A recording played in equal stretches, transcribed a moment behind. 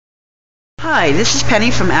Hi, this is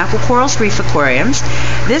Penny from Aquacorals Reef Aquariums.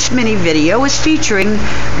 This mini video is featuring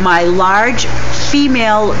my large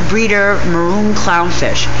female breeder maroon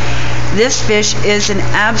clownfish. This fish is an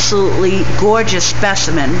absolutely gorgeous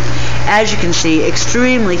specimen. As you can see,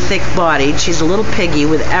 extremely thick-bodied. She's a little piggy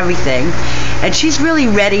with everything, and she's really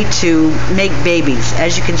ready to make babies.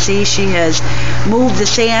 As you can see, she has moved the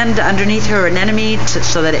sand underneath her anemone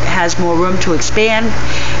so that it has more room to expand,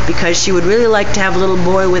 because she would really like to have a little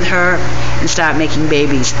boy with her and start making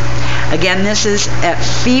babies. Again, this is a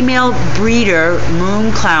female breeder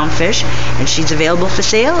maroon clownfish, and she's available for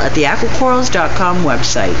sale at the aquacorals.com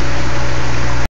website.